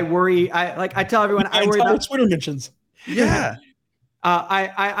 I worry. I tell everyone I worry about Twitter mentions. Yeah.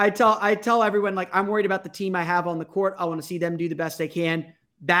 I tell everyone, I'm worried about the team I have on the court. I want to see them do the best they can.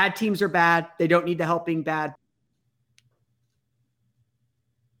 Bad teams are bad. They don't need the help being bad.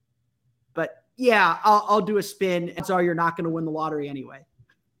 But yeah, I'll do a spin. And so you're not going to win the lottery anyway.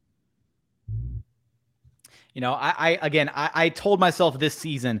 I told myself this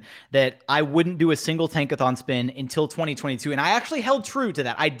season that I wouldn't do a single Tankathon spin until 2022. And I actually held true to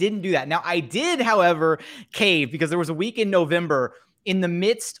that. I didn't do that. Now I did, however, cave because there was a week in November in the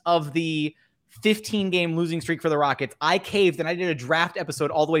midst of the 15-game losing streak for the Rockets. I caved and I did a draft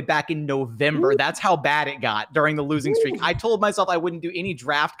episode all the way back in November. That's how bad it got during the losing streak. I told myself I wouldn't do any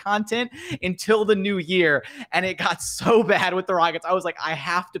draft content until the new year, and it got so bad with the Rockets. I was like, I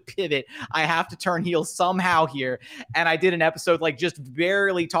have to pivot. I have to turn heel somehow here. And I did an episode just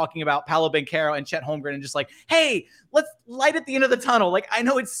barely talking about Paolo Banchero and Chet Holmgren and just hey, let's light at the end of the tunnel. I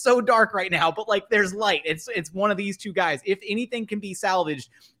know it's so dark right now, but there's light. It's one of these 2 guys. If anything can be salvaged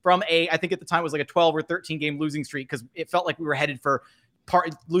from I think at the time it was a 12 or 13 game losing streak, because it felt like we were headed for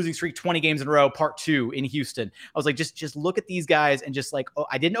losing streak 20 games in a row, part 2 in Houston. I was just look at these guys and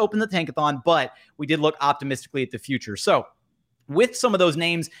I didn't open the Tankathon, but we did look optimistically at the future. So with some of those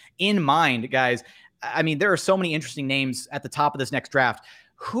names in mind, guys, I mean, there are so many interesting names at the top of this next draft.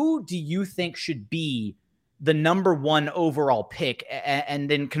 Who do you think should be the number 1 overall pick? And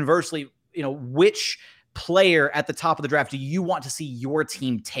then conversely, which player at the top of the draft do you want to see your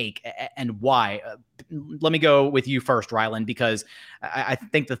team take, and why? Let me go with you first, Rylan, because I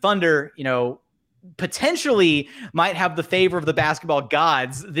think the Thunder, potentially might have the favor of the basketball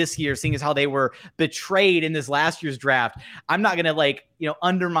gods this year, seeing as how they were betrayed in this last year's draft. I'm not going to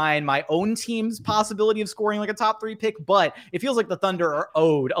undermine my own team's possibility of scoring a top 3 pick, but it feels like the Thunder are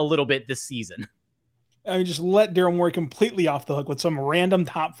owed a little bit this season. I mean, just let Daryl Morey completely off the hook with some random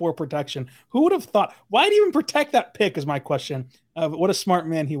top 4 protection. Who would have thought? Why did he even protect that pick is my question. What a smart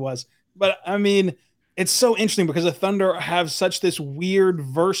man he was. But, I mean, it's so interesting because the Thunder have such this weird,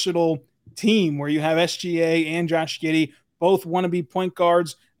 versatile team where you have SGA and Josh Giddey, both want to be point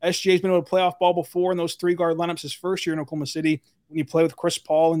guards. SGA's been able to play off ball before in those 3-guard lineups his first year in Oklahoma City when you play with Chris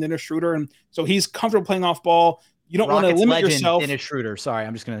Paul and Dennis Schroeder. And so he's comfortable playing off ball. You don't want to limit yourself. Dennis Schroeder. Sorry,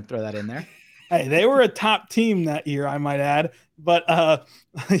 I'm just going to throw that in there. Hey, they were a top team that year, I might add. But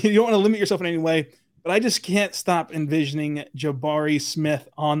you don't want to limit yourself in any way. But I just can't stop envisioning Jabari Smith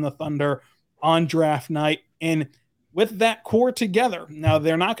on the Thunder on draft night. And with that core together, now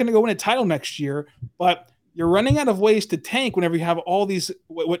they're not going to go win a title next year, but you're running out of ways to tank whenever you have all these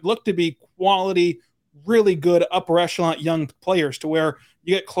what look to be quality, really good upper echelon young players, to where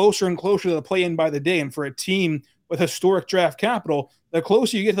you get closer and closer to the play-in by the day. And for a team with historic draft capital, the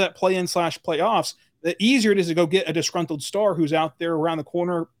closer you get to that play-in/playoffs, the easier it is to go get a disgruntled star who's out there around the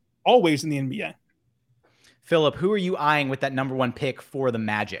corner always in the NBA. Philip, who are you eyeing with that number 1 pick for the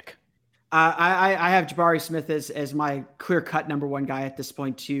Magic? I have Jabari Smith as my clear cut number one guy at this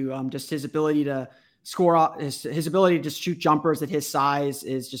point too. Just his ability to score, his ability to just shoot jumpers at his size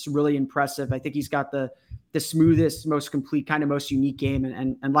is just really impressive. I think he's got the smoothest, most complete, kind of most unique game.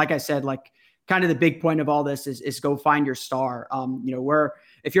 And like I said, like kind of the big point of all this is go find your star. Where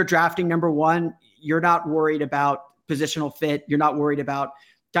if you're drafting number one, you're not worried about positional fit. You're not worried about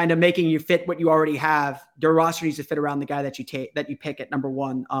kind of making you fit what you already have. Their roster needs to fit around the guy that you pick at number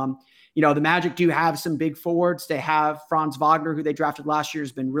one. The Magic do have some big forwards. They have Franz Wagner, who they drafted last year,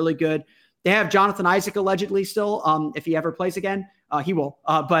 has been really good. They have Jonathan Isaac allegedly still. If he ever plays again, he will.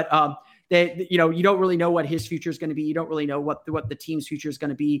 You don't really know what his future is going to be. You don't really know what the team's future is going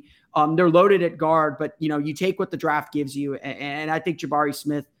to be. They're loaded at guard, but you take what the draft gives you. And I think Jabari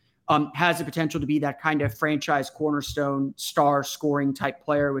Smith has the potential to be that kind of franchise cornerstone star scoring type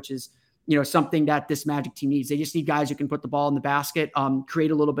player, which is, something that this Magic team needs. They just need guys who can put the ball in the basket,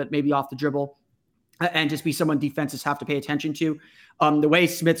 create a little bit, maybe off the dribble, and just be someone defenses have to pay attention to. The way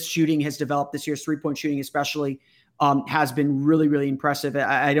Smith's shooting has developed this year, 3-point shooting especially, has been really, really impressive.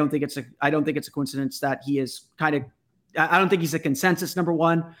 I don't think it's a coincidence that he is I don't think he's a consensus number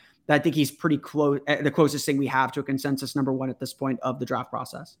one. But I think he's pretty close, the closest thing we have to a consensus number one at this point of the draft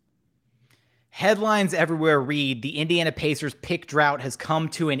process. Headlines everywhere read the Indiana Pacers pick drought has come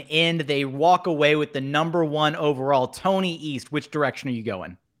to an end. They walk away with the number one overall. Tony East, which direction are you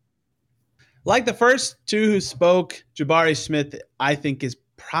going? Like the first two who spoke, Jabari Smith, I think, is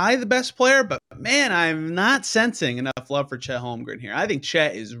probably the best player, but man, I'm not sensing enough love for Chet Holmgren here. I think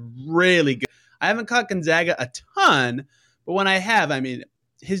Chet is really good. I haven't caught Gonzaga a ton, but when I have,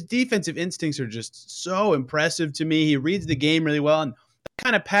 his defensive instincts are just so impressive to me. He reads the game really well, and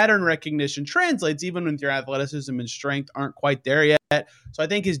kind of pattern recognition translates even when your athleticism and strength aren't quite there yet. So I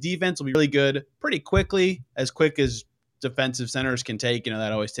think his defense will be really good pretty quickly, as quick as defensive centers can take.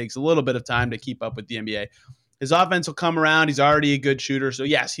 That always takes a little bit of time to keep up with the NBA. His offense will come around. He's already a good shooter. So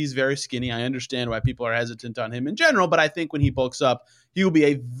yes, he's very skinny. I understand why people are hesitant on him in general, but I think when he bulks up, he will be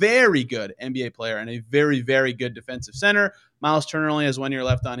a very good NBA player and a very, very good defensive center. Miles Turner only has 1 year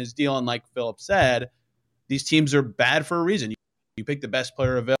left on his deal. And like Philip said, these teams are bad for a reason. You pick the best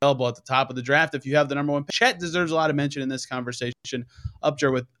player available at the top of the draft if you have the number one pick. Chet deserves a lot of mention in this conversation, up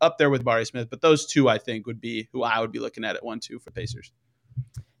there with Jabari Smith. But those two, I think, would be who I would be looking at 1-2 for Pacers.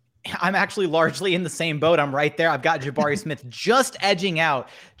 I'm actually largely in the same boat. I'm right there. I've got Jabari Smith just edging out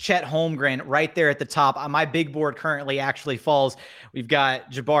Chet Holmgren right there at the top. My big board currently actually falls. We've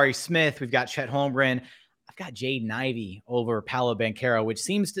got Jabari Smith. We've got Chet Holmgren. I've got Jaden Ivey over Paolo Banchero, which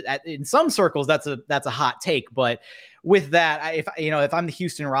seems to, in some circles, that's a hot take. But with that, if I'm the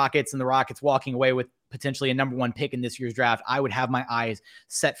Houston Rockets and the Rockets walking away with potentially a number one pick in this year's draft, I would have my eyes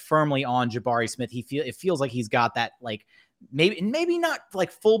set firmly on Jabari Smith. It feels like he's got that, like, maybe not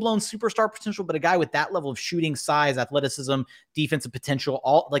like full-blown superstar potential, but a guy with that level of shooting, size, athleticism, defensive potential,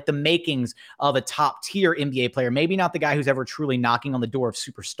 all like the makings of a top-tier NBA player. Maybe not the guy who's ever truly knocking on the door of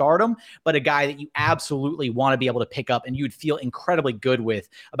superstardom, but a guy that you absolutely want to be able to pick up and you would feel incredibly good with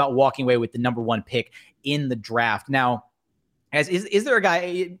about walking away with the number one pick in the draft. Now, is there a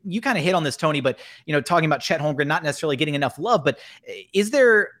guy, you kind of hit on this, Tony, but talking about Chet Holmgren not necessarily getting enough love, but is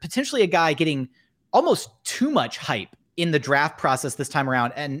there potentially a guy getting almost too much hype in the draft process this time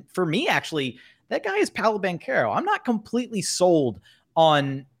around? And for me, actually, that guy is Paolo Banchero. I'm not completely sold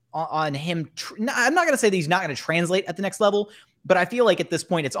on him. I'm not going to say that he's not going to translate at the next level, but I feel like at this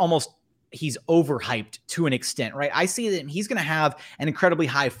point, it's almost he's overhyped to an extent, right? I see that he's going to have an incredibly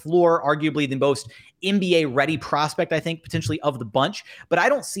high floor, arguably the most NBA ready prospect, I think, potentially of the bunch, but I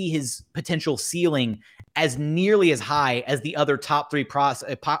don't see his potential ceiling as nearly as high as the other top three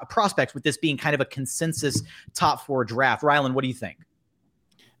prospects, with this being kind of a consensus top four draft. Rylan, what do you think?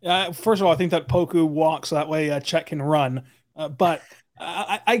 First of all, I think that Poku walks that way Chet can run, but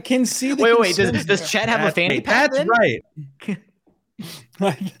I can see the wait. Does Chet have a fanny pack? That's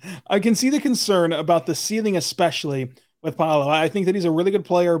right. I can see the concern about the ceiling, especially with Paolo. I think that he's a really good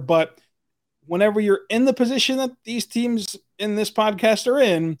player, but whenever you're in the position that these teams in this podcast are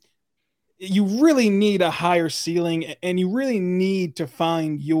in, you really need a higher ceiling and you really need to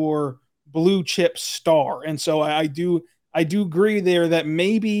find your blue chip star. And so I do agree there that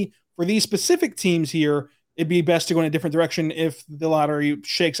maybe for these specific teams here, it'd be best to go in a different direction if the lottery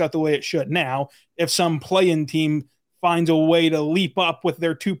shakes out the way it should. Now, if some play-in team finds a way to leap up with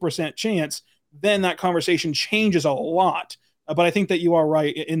their 2% chance, then that conversation changes a lot. But I think that you are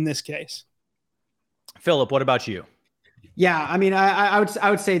right in this case. Philip, what about you? Yeah, I mean, I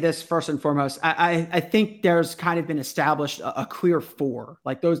would say this first and foremost. I think there's kind of been established a clear four,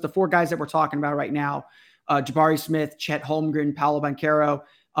 like the four guys that we're talking about right now: Jabari Smith, Chet Holmgren, Paolo Banchero.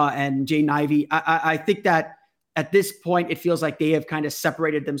 and Jay Ivey. I think that at this point, it feels like they have kind of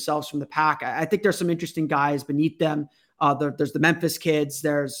separated themselves from the pack. I think there's some interesting guys beneath them. There's the Memphis kids.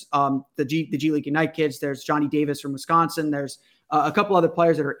 There's the G League Ignite kids. There's Johnny Davis from Wisconsin. There's a couple other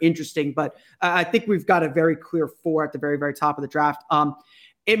players that are interesting, but I think we've got a very clear 4 at the very, very top of the draft.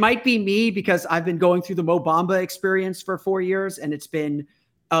 It might be me because I've been going through the Mo Bamba experience for 4 years, and it's been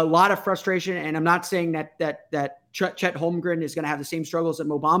a lot of frustration. And I'm not saying that Chet Holmgren is going to have the same struggles that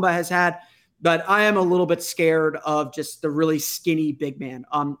Mo Bamba has had, but I am a little bit scared of just the really skinny big man.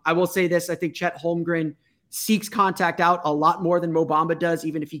 I will say this. I think Chet Holmgren seeks contact out a lot more than Mo Bamba does,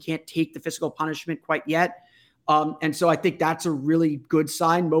 even if he can't take the physical punishment quite yet. And so I think that's a really good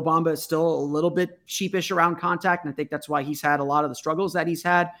sign. Mo Bamba is still a little bit sheepish around contact, and I think that's why he's had a lot of the struggles that he's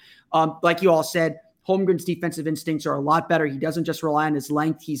had. Like you all said, Holmgren's defensive instincts are a lot better. He doesn't just rely on his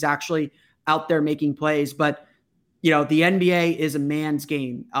length. He's actually out there making plays. But, the NBA is a man's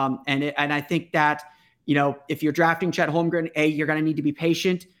game. And I think that, if you're drafting Chet Holmgren, you're going to need to be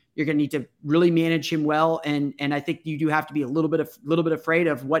patient. You're going to need to really manage him well. And I think you do have to be a little bit afraid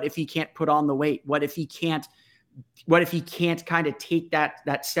of what if he can't put on the weight? What if he can't kind of take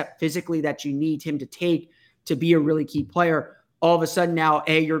that step physically that you need him to take to be a really key player? All of a sudden now,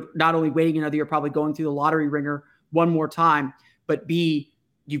 you're not only waiting another year, probably going through the lottery ringer one more time, but B,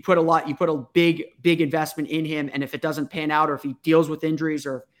 you put a big investment in him. And if it doesn't pan out, or if he deals with injuries,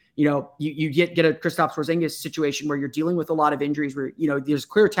 or, you get a Kristaps Porzingis situation where you're dealing with a lot of injuries where, there's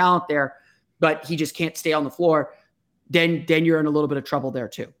clear talent there, but he just can't stay on the floor, then you're in a little bit of trouble there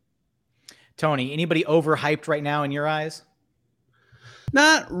too. Tony, anybody overhyped right now in your eyes?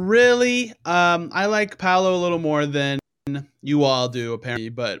 Not really. I like Paolo a little more than you all do, apparently,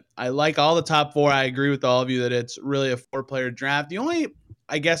 but I like all the top 4. I agree with all of you that it's really a 4-player draft. The only,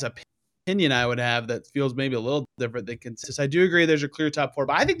 I guess, opinion I would have that feels maybe a little different than consensus. I do agree there's a clear top 4,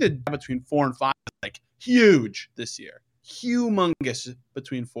 but I think the between 4 and 5 is like huge this year. Humongous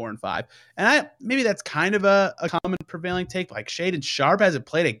between 4 and 5. And maybe that's kind of a common prevailing take. Like Shaedon Sharpe hasn't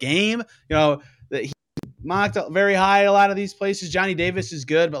played a game, that he mocked very high a lot of these places. Johnny Davis is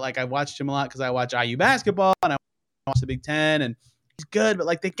good, but like I watched him a lot because I watch IU basketball and I watch the Big Ten, and he's good, but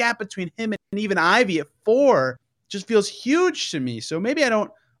like the gap between him and even Ivy at 4 just feels huge to me. So maybe I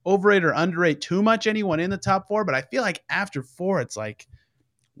don't overrate or underrate too much anyone in the top 4, but I feel like after 4, it's like,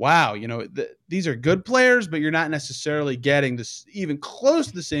 wow, these are good players, but you're not necessarily getting this even close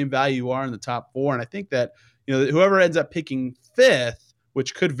to the same value you are in the top 4. And I think that, whoever ends up picking 5th,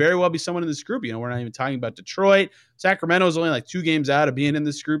 which could very well be someone in this group, we're not even talking about Detroit. Sacramento is only like 2 games out of being in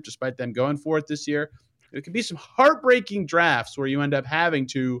this group, despite them going for it this year. It could be some heartbreaking drafts where you end up having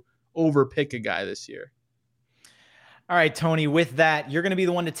to overpick a guy this year. All right, Tony, with that, you're going to be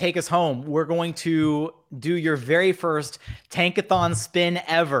the one to take us home. We're going to do your very first Tankathon spin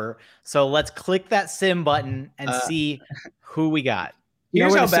ever. So let's click that sim button and see who we got.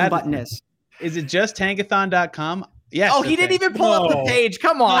 Here's how bad button is. Is it just tankathon.com? Yes. Oh, he didn't even pull up the page.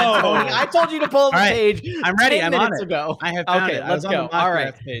 Come on, Tony. I told you to pull up the page. I'm ready. 10 I'm on minutes it. ago. I have found it. Let's go. All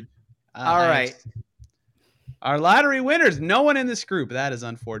right. Page. All right. Our lottery winners. No one in this group. That is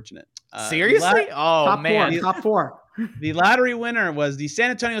unfortunate. Seriously? Top four. The lottery winner was the San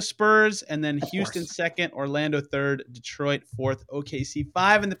Antonio Spurs, and then Houston 2nd, Orlando 3rd, Detroit 4th, OKC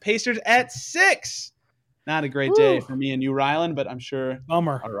 5, and the Pacers at 6. Not a great day for me and you, Rylan, but I'm sure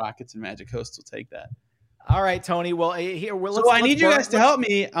our Rockets and Magic hosts will take that. All right, Tony. Well, I need you guys to help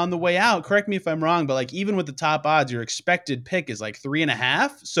me on the way out. Correct me if I'm wrong, but like even with the top odds, your expected pick is like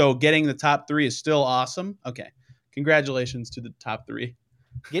 3.5. So getting the top 3 is still awesome. Okay, congratulations to the top 3.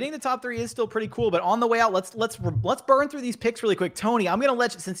 Getting the top 3 is still pretty cool, but on the way out, let's burn through these picks really quick. Tony, I'm gonna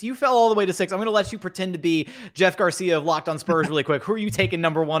let you, since you fell all the way to 6, I'm gonna let you pretend to be Jeff Garcia of Locked on Spurs really quick. Who are you taking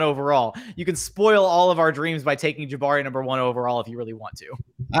number 1 overall? You can spoil all of our dreams by taking Jabari number 1 overall if you really want to.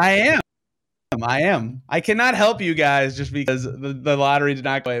 I am. I cannot help you guys just because the lottery did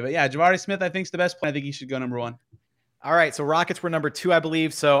not play. But yeah, Jabari Smith, I think, is the best player. I think he should go number 1. All right, so Rockets were number 2, I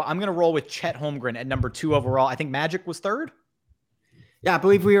believe. So I'm gonna roll with Chet Holmgren at number 2 overall. I think Magic was 3rd. Yeah, I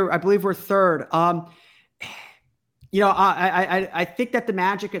believe we're 3rd. I think that the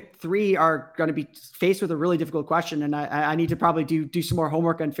Magic at 3 are going to be faced with a really difficult question, and I need to probably do some more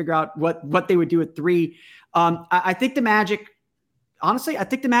homework and figure out what they would do at 3. I think the Magic, honestly, I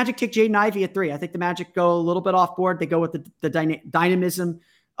think the Magic take Jaden Ivey at 3. I think the Magic go a little bit off board. They go with the dynamism,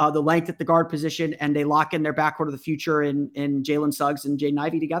 the length at the guard position, and they lock in their backcourt of the future in Jalen Suggs and Jaden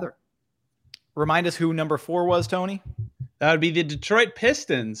Ivey together. Remind us who number 4 was, Tony. That would be the Detroit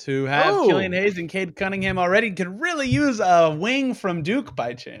Pistons, who have Killian Hayes and Cade Cunningham already. Could really use a wing from Duke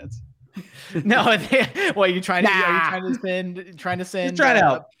by chance. No, well, you trying to are you trying to send Just trying to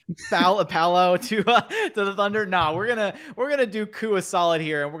help. Paolo to the Thunder? No, we're gonna do Koo a solid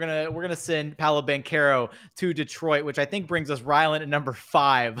here, and we're gonna send Paolo Banchero to Detroit, which I think brings us Ryland at number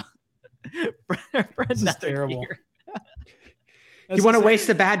 5. This is terrible. You want to waste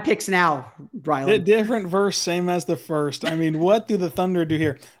the bad picks now, Ryland? Different verse, same as the first. I mean, what do the Thunder do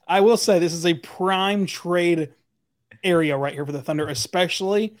here? I will say this is a prime trade area right here for the Thunder,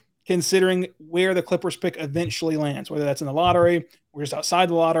 especially considering where the Clippers pick eventually lands, whether that's in the lottery or just outside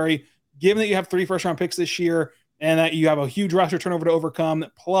the lottery. Given that you have 3 first-round picks this year and that you have a huge roster turnover to overcome,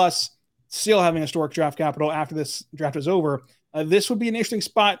 plus still having historic draft capital after this draft is over, this would be an interesting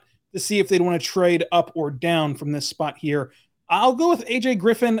spot to see if they'd want to trade up or down from this spot here. I'll go with AJ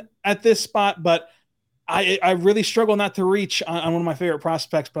Griffin at this spot, but I really struggle not to reach on one of my favorite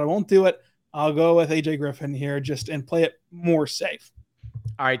prospects, but I won't do it. I'll go with AJ Griffin here and play it more safe.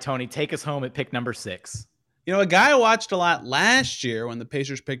 All right, Tony, take us home at pick number 6. You know, a guy I watched a lot last year when the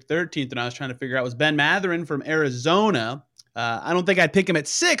Pacers picked 13th and I was trying to figure out was Ben Mathurin from Arizona. I don't think I'd pick him at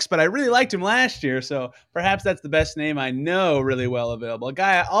 6, but I really liked him last year, so perhaps that's the best name I know really well available. A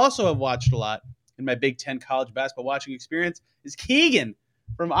guy I also have watched a lot in my Big Ten college basketball watching experience is Keegan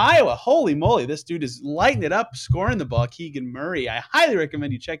from Iowa. Holy moly, this dude is lighting it up, scoring the ball. Keegan Murray. I highly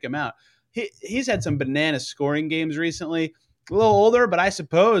recommend you check him out. He's had some banana scoring games recently. A little older, but I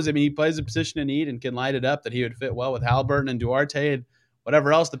suppose, he plays a position in need and can light it up, that he would fit well with Halliburton and Duarte and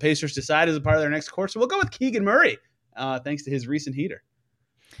whatever else the Pacers decide is a part of their next course. So we'll go with Keegan Murray, thanks to his recent heater.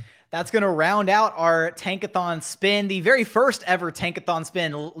 That's going to round out our Tankathon spin, the very first ever Tankathon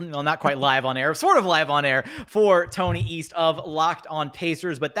spin, well, not quite live on air, sort of live on air for Tony East of Locked On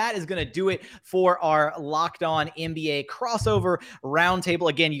Pacers, but that is going to do it for our Locked On NBA crossover roundtable.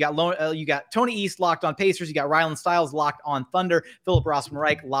 Again, you got Tony East Locked On Pacers, you got Ryland Stiles Locked On Thunder, Philip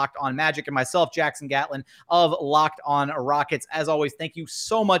Rossman-Reich Locked On Magic, and myself, Jackson Gatlin of Locked On Rockets. As always, thank you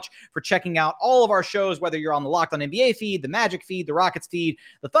so much for checking out all of our shows, whether you're on the Locked On NBA feed, the Magic feed, the Rockets feed,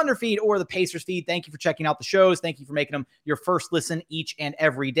 the Thunder feed, or the Pacers feed. Thank you for checking out the shows. Thank you for making them your first listen each and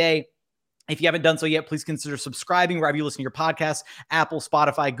every day. If you haven't done so yet, please consider subscribing wherever you listen to your podcasts, Apple,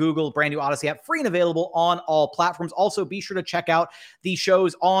 Spotify, Google, brand new Odyssey app, free and available on all platforms. Also, be sure to check out the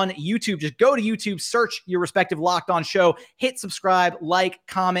shows on YouTube. Just go to YouTube, search your respective Locked On show, hit subscribe, like,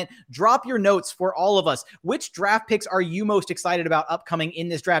 comment, drop your notes for all of us. Which draft picks are you most excited about upcoming in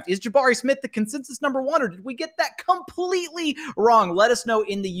this draft? Is Jabari Smith the consensus number 1, or did we get that completely wrong? Let us know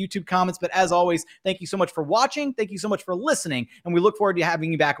in the YouTube comments. But as always, thank you so much for watching. Thank you so much for listening. And we look forward to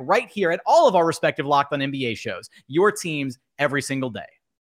having you back right here at all of our respective Locked On NBA shows, your teams every single day.